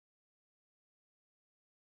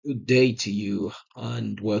Good day to you,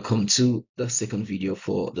 and welcome to the second video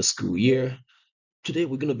for the school year. Today,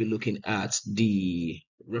 we're going to be looking at the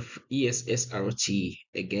ESSRT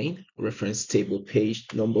again, reference table page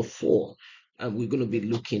number 4, and we're going to be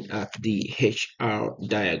looking at the HR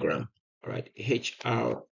diagram. All right,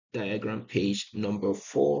 HR diagram page number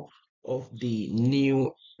 4 of the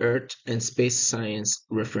new Earth and Space Science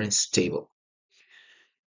reference table.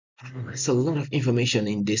 There's a lot of information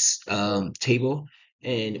in this table,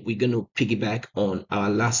 and we're going to piggyback on our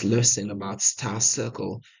last lesson about star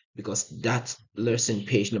circle because that lesson,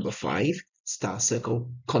 page number 5, star circle,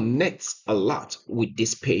 connects a lot with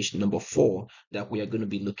this page number 4 that we are going to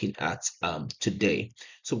be looking at today.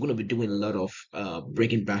 So we're going to be doing a lot of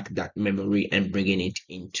bringing back that memory and bringing it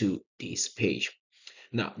into this page.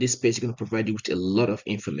 Now, this page is going to provide you with a lot of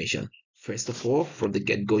information. First of all, from the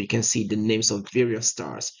get-go, you can see the names of various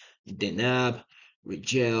stars: Denab,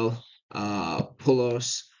 Rigel,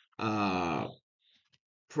 Polos, Procon,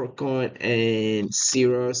 and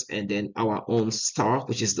Sirius, and then our own star,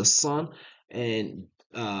 which is the sun, and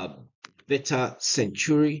Beta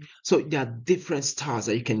Centauri. So there are different stars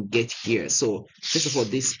that you can get here. So first of all,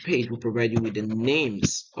 this page will provide you with the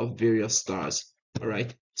names of various stars. All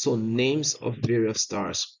right. So names of various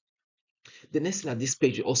stars. The next thing that this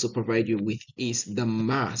page will also provide you with is the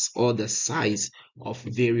mass or the size of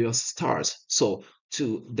various stars. So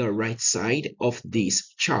to the right side of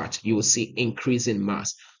this chart, you will see increasing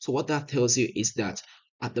mass. So what that tells you is that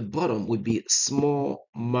at the bottom would be small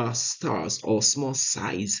mass stars or small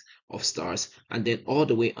size of stars, and then all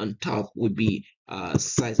the way on top would be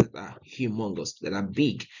sizes that are humongous, that are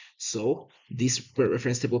big. So this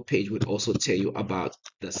reference table page would also tell you about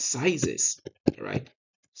the sizes, right?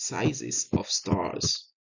 Sizes of stars.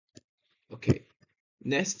 Okay,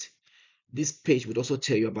 next, this page would also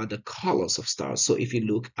tell you about the colors of stars. So if you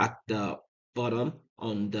look at the bottom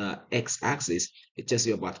on the x-axis, it tells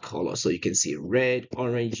you about color. So you can see red,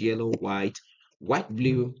 orange, yellow, white,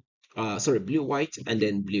 blue, blue, white, and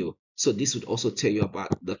then blue. So this would also tell you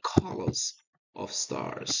about the colors of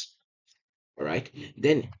stars. All right,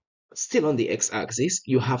 then still on the x-axis,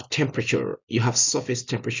 you have temperature, you have surface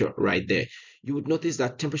temperature right there. You would notice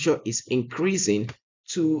that temperature is increasing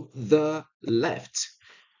to the left,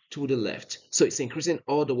 so it's increasing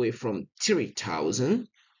all the way from 3,000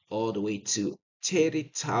 all the way to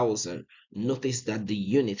 30,000. Notice that the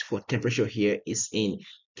unit for temperature here is in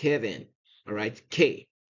Kelvin. All right, K.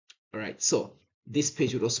 All right, so this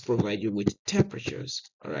page will also provide you with temperatures.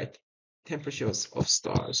 All right, temperatures of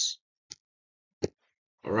stars.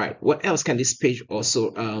 All right, what else can this page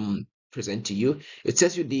also present to you? It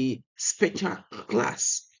tells you the spectral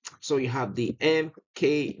class. So you have the M,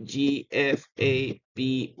 K, G, F, A,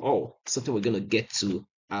 B, O, something we're going to get to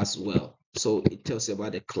as well. So it tells you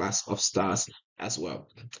about the class of stars as well.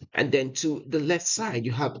 And then to the left side,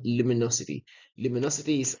 you have luminosity.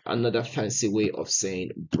 Luminosity is another fancy way of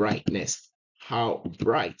saying brightness, how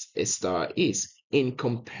bright a star is in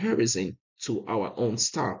comparison to our own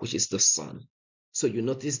star, which is the sun. So you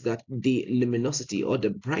notice that the luminosity or the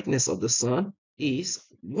brightness of the sun is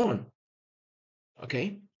 1.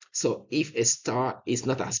 Okay, so if a star is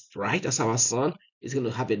not as bright as our sun, it's going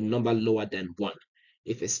to have a number lower than 1.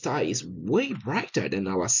 If a star is way brighter than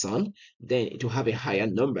our sun, then it will have a higher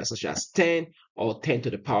number, such as 10 or 10 to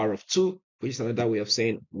the power of 2, which is another way of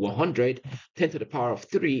saying 100. 10 to the power of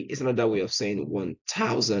 3 is another way of saying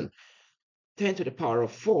 1,000. 10 to the power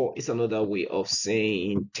of 4 is another way of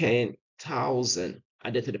saying 10,000.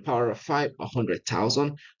 And then to the power of 5,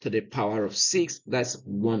 100,000. To the power of 6, that's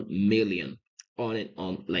 1 million. On and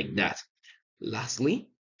on like that. Lastly,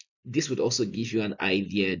 this would also give you an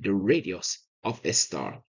idea the radius of a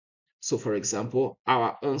star. So for example,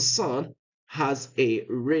 our own sun has a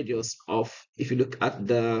radius of, if you look at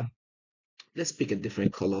the, let's pick a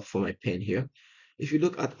different color for my pen here. If you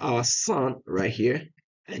look at our sun right here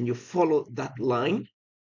and you follow that line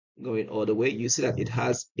going all the way, you see that it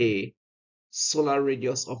has a solar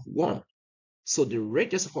radius of 1. So the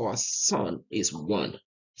radius of our sun is 1.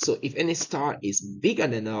 So if any star is bigger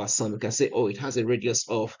than our sun, we can say, oh, it has a radius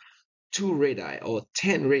of 2 radii or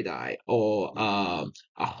 10 radii or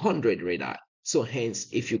 100 radii. So hence,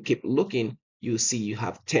 if you keep looking, you see you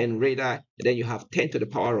have 10 radii, and then you have 10 to the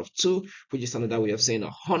power of 2, which is another way of saying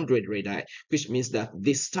 100 radii, which means that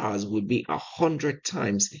these stars would be 100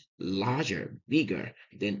 times larger, bigger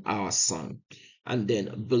than our sun. And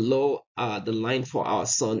then below the line for our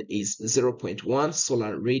sun is 0.1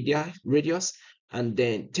 solar radius, and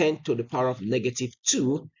then 10 to the power of negative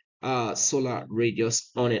 2 solar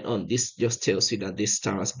radius, on and on. This just tells you that these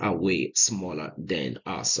stars are way smaller than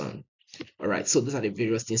our sun. All right, so those are the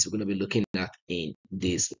various things we're going to be looking at in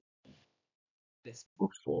this. Let's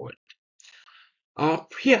move forward.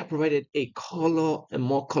 Here I provided a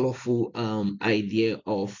more colorful idea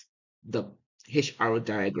of the HR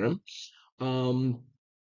diagram, um,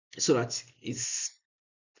 so that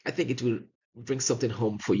I think it will bring something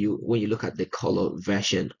home for you when you look at the color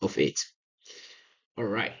version of it. All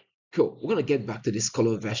right, cool. We're gonna get back to this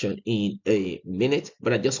color version in a minute,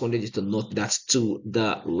 but I just wanted you to note that to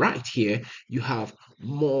the right here, you have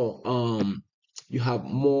more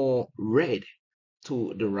red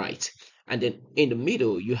to the right, and then in the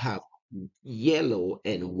middle you have yellow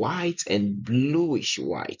and white and bluish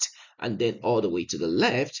white, and then all the way to the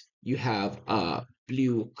left you have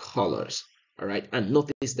blue colors. All right, and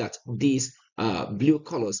notice that these blue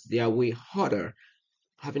colors, they are way hotter,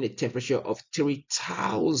 having a temperature of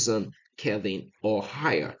 3000 Kelvin or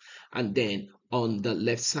higher. And then on the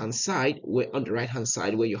left hand side, where on the right hand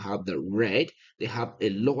side where you have the red, they have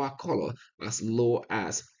a lower color as low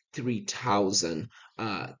as 3000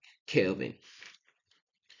 Kelvin.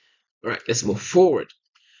 All right, let's move forward.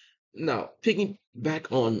 Now, picking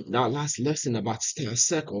back on our last lesson about star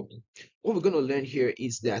circle, what we're going to learn here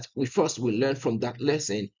is that we first will learn from that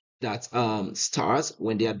lesson that stars,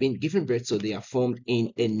 when they are being given birth, so they are formed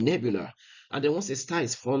in a nebula. And then once a star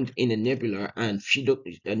is formed in a nebula and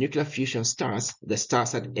nuclear fusion starts, the star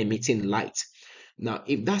starts emitting light. Now,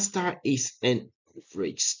 if that star is an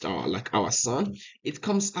average star like our sun, it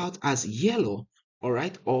comes out as yellow, all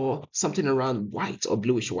right, or something around white or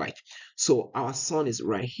bluish white. So our sun is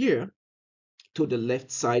right here to the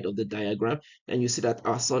left side of the diagram, and you see that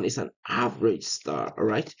our sun is an average star, all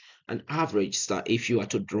right? An average star if you are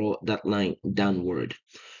to draw that line downward.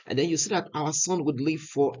 And then you see that our sun would live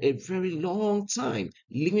for a very long time,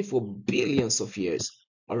 living for billions of years,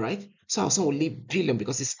 all right? So our sun will live billion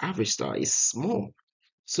because its average star is small.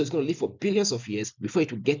 So it's going to live for billions of years before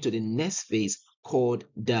it will get to the next phase called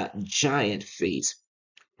the giant phase.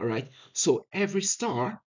 All right. So every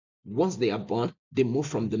star, once they are born, they move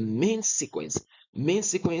from the main sequence. Main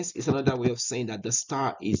sequence is another way of saying that the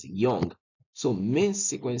star is young. So main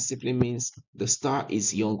sequence simply means the star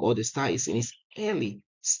is young, or the star is in its early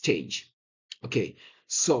stage. Okay,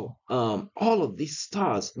 so all of these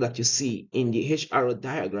stars that you see in the HRO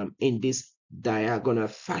diagram in this diagonal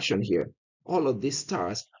fashion here, all of these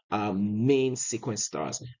stars are main sequence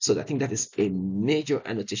stars. So I think that is a major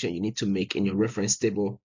annotation you need to make in your reference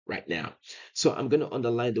table right now. So I'm going to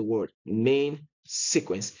underline the word main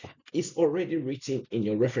sequence. It's already written in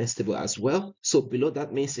your reference table as well. So below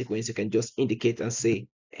that main sequence, you can just indicate and say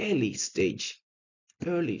early stage,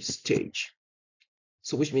 early stage.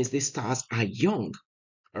 So which means these stars are young.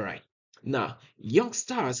 All right. Now, young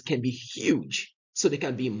stars can be huge. So they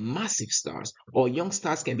can be massive stars, or young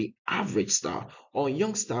stars can be average star, or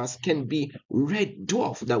young stars can be red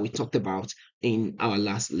dwarf that we talked about in our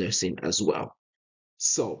last lesson as well.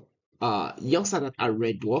 So, young stars that are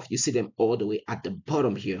red dwarf, you see them all the way at the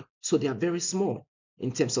bottom here. So they are very small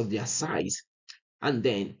in terms of their size. And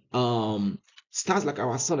then stars like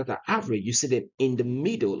our sun that are average, you see them in the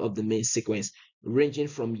middle of the main sequence, ranging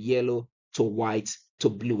from yellow to white to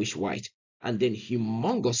bluish white. And then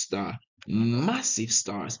humongous star, massive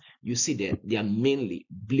stars, you see that they are mainly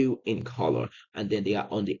blue in color, and then they are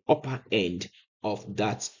on the upper end of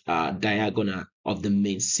that diagonal of the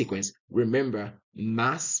main sequence. Remember,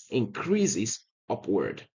 mass increases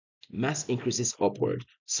upward. Mass increases upward.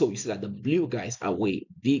 So you see that the blue guys are way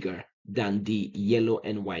bigger than the yellow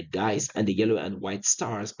and white guys, and the yellow and white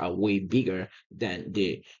stars are way bigger than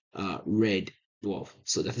the red dwarf.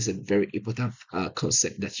 So that is a very important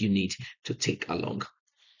concept that you need to take along.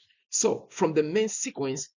 So from the main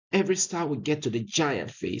sequence, every star will get to the giant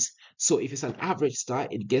phase. So if it's an average star,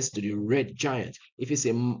 it gets to the red giant. If it's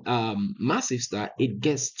a massive star, it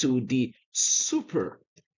gets to the super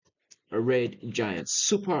red giant,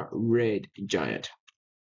 super red giant.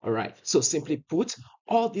 All right. So simply put,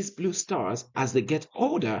 all these blue stars, as they get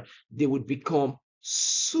older, they would become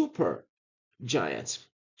super giants,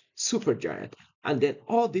 super giant. And then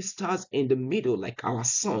all these stars in the middle, like our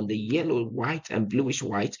sun, the yellow, white, and bluish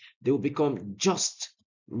white, they will become just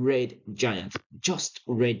red giant,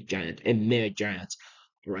 a mere giant,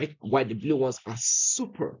 right? While the blue ones are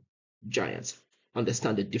super giants.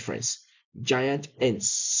 Understand the difference? Giant and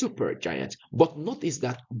super giant. But notice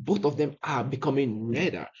that both of them are becoming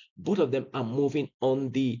redder. Both of them are moving on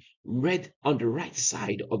the red on the right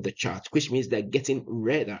side of the chart, which means they're getting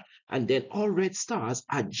redder. And then all red stars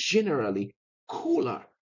are generally cooler.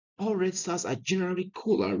 All red stars are generally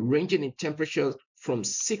cooler, ranging in temperatures from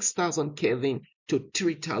 6,000 Kelvin to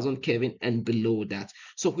 3,000 Kelvin and below that.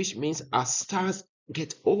 So which means as stars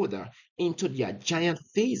get older into their giant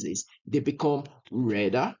phases, they become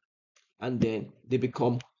redder and then they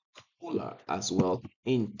become cooler as well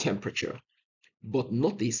in temperature. But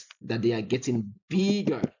notice that they are getting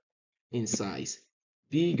bigger in size,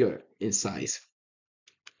 bigger in size.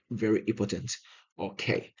 Very important.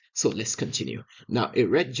 Okay, so let's continue. Now, a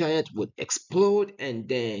red giant would explode and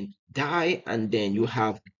then die, and then you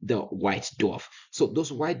have the white dwarf. So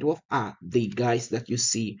those white dwarf are the guys that you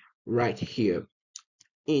see right here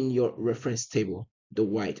in your reference table, the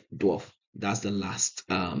white dwarf. That's the last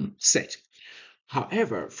set.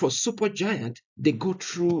 However, for supergiant, they go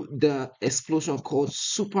through the explosion called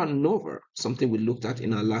supernova, something we looked at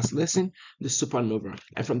in our last lesson, the supernova.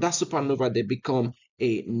 And from that supernova, they become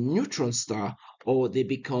a neutron star or they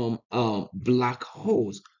become black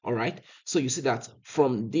holes. All right. So you see that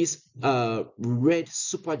from this red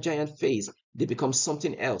supergiant phase, they become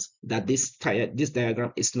something else that this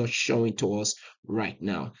diagram is not showing to us right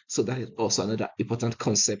now. So that is also another important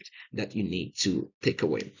concept that you need to take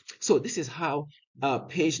away. So this is how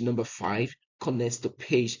page number 5 connects to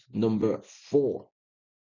page number 4.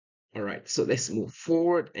 All right, so let's move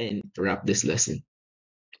forward and wrap this lesson.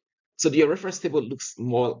 So the reference table looks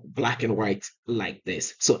more black and white like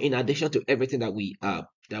this. So in addition to everything that we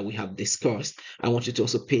have discussed, I want you to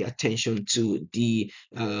also pay attention to the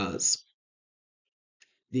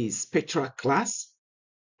spectral class.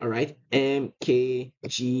 All right, M, K,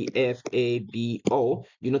 G, F, A, B, O.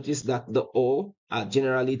 You notice that the O are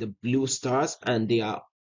generally the blue stars and they are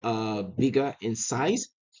bigger in size.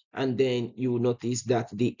 And then you notice that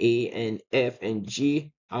the A and F and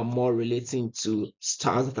G are more relating to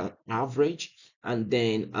stars that are average. And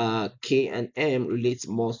then K and M relates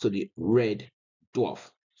more to the red dwarf.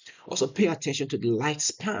 Also, pay attention to the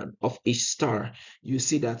lifespan of each star. You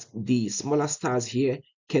see that the smaller stars here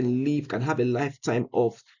can have a lifetime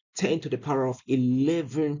of 10 to the power of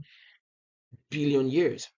 11 billion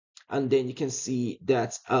years. And then you can see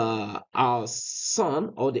that our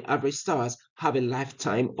sun or the average stars have a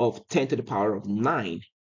lifetime of 10 to the power of 9.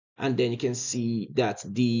 And then you can see that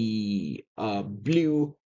the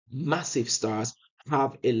blue massive stars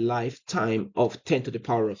have a lifetime of 10 to the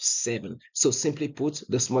power of 7. So simply put,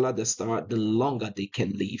 the smaller the star, the longer they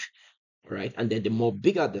can live. All right. And then the more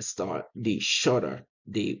bigger the star, the shorter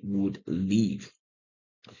they would live.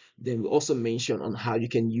 Then we also mention on how you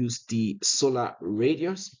can use the solar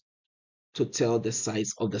radius to tell the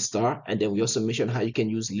size of the star. And then we also mention how you can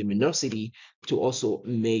use luminosity to also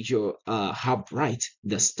measure how bright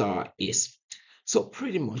the star is. So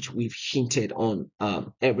pretty much we've hinted on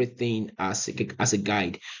everything as a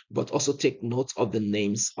guide, but also take note of the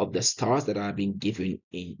names of the stars that are being given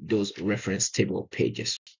in those reference table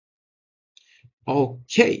pages.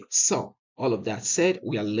 Okay, so all of that said,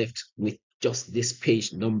 we are left with just this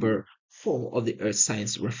page number 4 of the Earth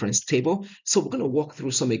Science Reference Table. So we're going to walk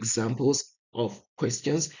through some examples of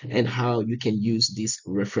questions and how you can use this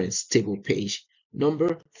reference table page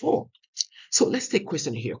number 4. So let's take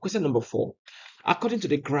question here. Question number 4. According to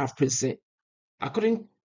the graph present,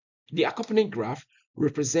 the accompanying graph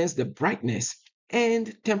represents the brightness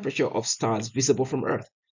and temperature of stars visible from Earth.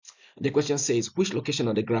 The question says, which location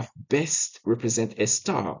on the graph best represent a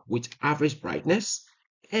star with average brightness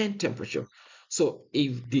and temperature? So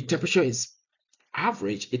if the temperature is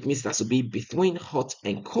average, it means it has to be between hot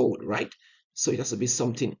and cold, right? So it has to be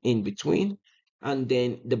something in between. And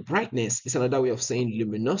then the brightness is another way of saying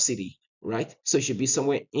luminosity, right? So it should be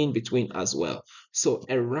somewhere in between as well. So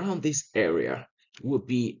around this area would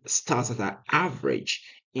be stars that are average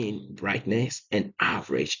in brightness and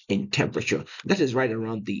average in temperature. That is right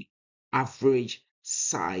around the average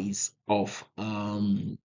size of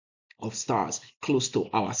stars close to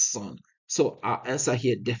our sun. So our answer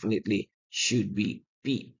here definitely should be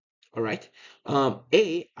B. All right.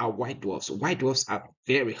 A are white dwarfs. White dwarfs are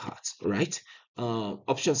very hot, right?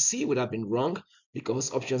 Option C would have been wrong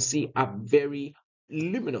because option C are very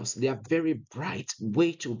luminous. They are very bright,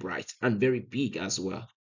 way too bright, and very big as well.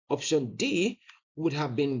 Option D would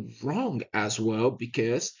have been wrong as well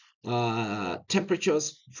because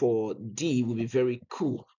temperatures for D will be very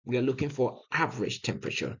cool. We are looking for average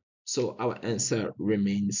temperature. So our answer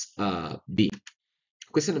remains B.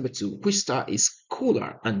 Question number 2. Which star is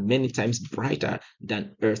cooler and many times brighter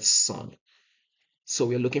than Earth's sun? So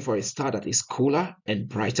we're looking for a star that is cooler and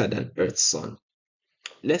brighter than Earth's sun.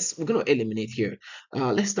 We're going to eliminate here.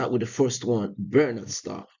 Let's start with the first one, Bernard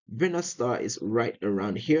star. Bernard star is right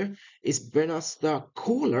around here. Is Bernard star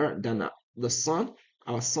cooler than the sun?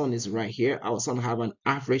 Our sun is right here. Our sun have an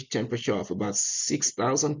average temperature of about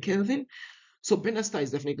 6,000 Kelvin. So Bernard star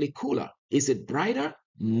is definitely cooler. Is it brighter?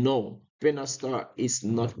 No. Venus star is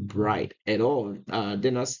not bright at all.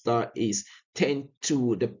 Venus star is 10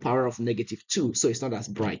 to the power of -2, so it's not as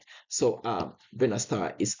bright. So Venus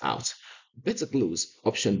star is out. Beta glues,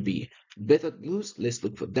 option B. Beta glues, let's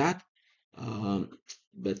look for that. Um,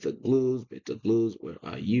 beta glues, where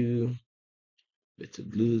are you? Beta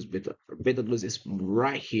glues is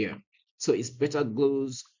right here. So is beta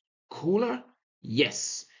glues cooler?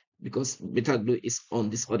 Yes, because beta glue is on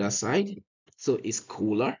this other side. So it's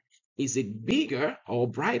cooler. Is it bigger or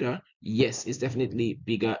brighter? Yes, it's definitely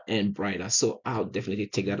bigger and brighter. So I'll definitely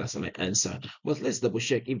take that as my answer. But let's double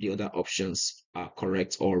check if the other options are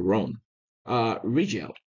correct or wrong.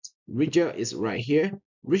 Rigel. Rigel is right here.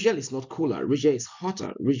 Rigel is not cooler. Rigel is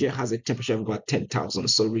hotter. Rigel has a temperature of about 10,000.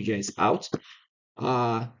 So Rigel is out.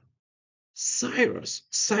 Uh, Cyrus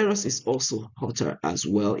is also hotter as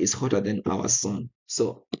well. It's hotter than our sun.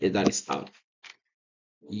 So that is out.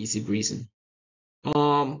 Easy breezy.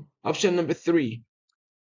 Option number 3.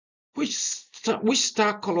 Which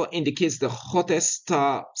star color indicates the hottest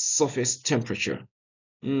star surface temperature?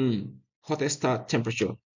 Hottest star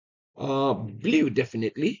temperature. Blue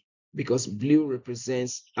definitely, because blue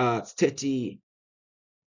represents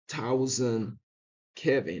 30,000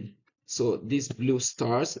 Kelvin. So these blue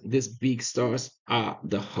stars, these big stars are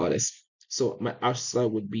the hottest. So my answer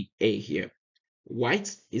would be A here.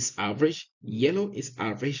 White is average, yellow is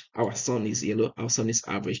average, our sun is yellow, our sun is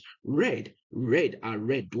average. Red are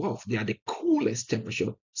red dwarf, they are the coolest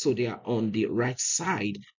temperature. So they are on the right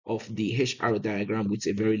side of the HR diagram with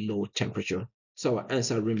a very low temperature. So our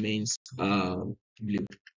answer remains blue.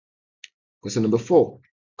 Question number 4.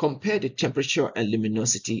 Compare the temperature and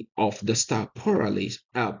luminosity of the star Polaris.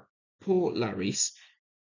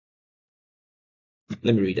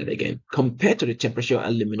 Let me read that again. Compared to the temperature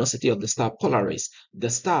and luminosity of the star Polaris, the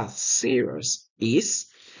star Sirius is.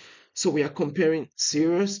 So we are comparing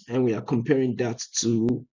Sirius and we are comparing that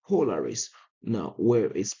to Polaris. Now, where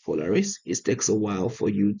is Polaris? It takes a while for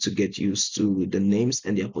you to get used to the names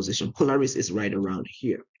and their position. Polaris is right around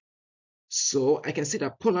here. So I can see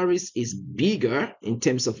that Polaris is bigger in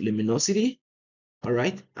terms of luminosity, all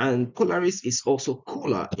right? And Polaris is also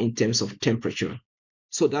cooler in terms of temperature.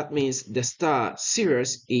 So that means the star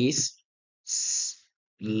Sirius is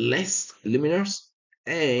less luminous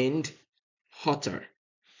and hotter.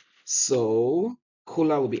 So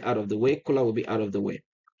cooler will be out of the way, cooler will be out of the way.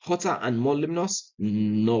 Hotter and more luminous?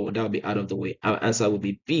 No, that will be out of the way. Our answer will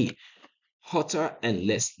be B, hotter and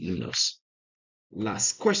less luminous.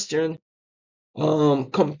 Last question.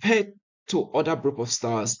 Compared to other group of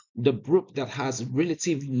stars, the group that has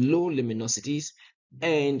relatively low luminosities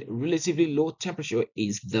and relatively low temperature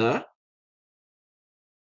is the.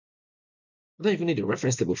 I don't even need a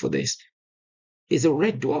reference table for this. Is a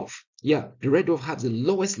red dwarf. Yeah, the red dwarf has the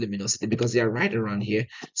lowest luminosity because they are right around here.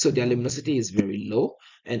 So their luminosity is very low,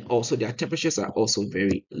 and also their temperatures are also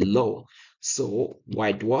very low. So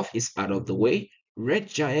white dwarf is out of the way. Red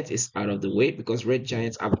giant is out of the way because red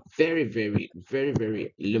giants are very, very, very,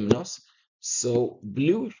 very luminous. So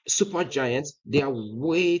blue super giants, they are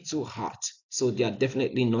way too hot. So they are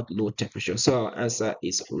definitely not low temperature. So our answer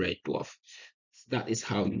is red dwarf. That is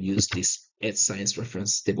how you use this Earth Science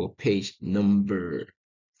Reference Table, page number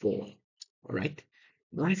 4. All right.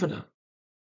 Bye for now.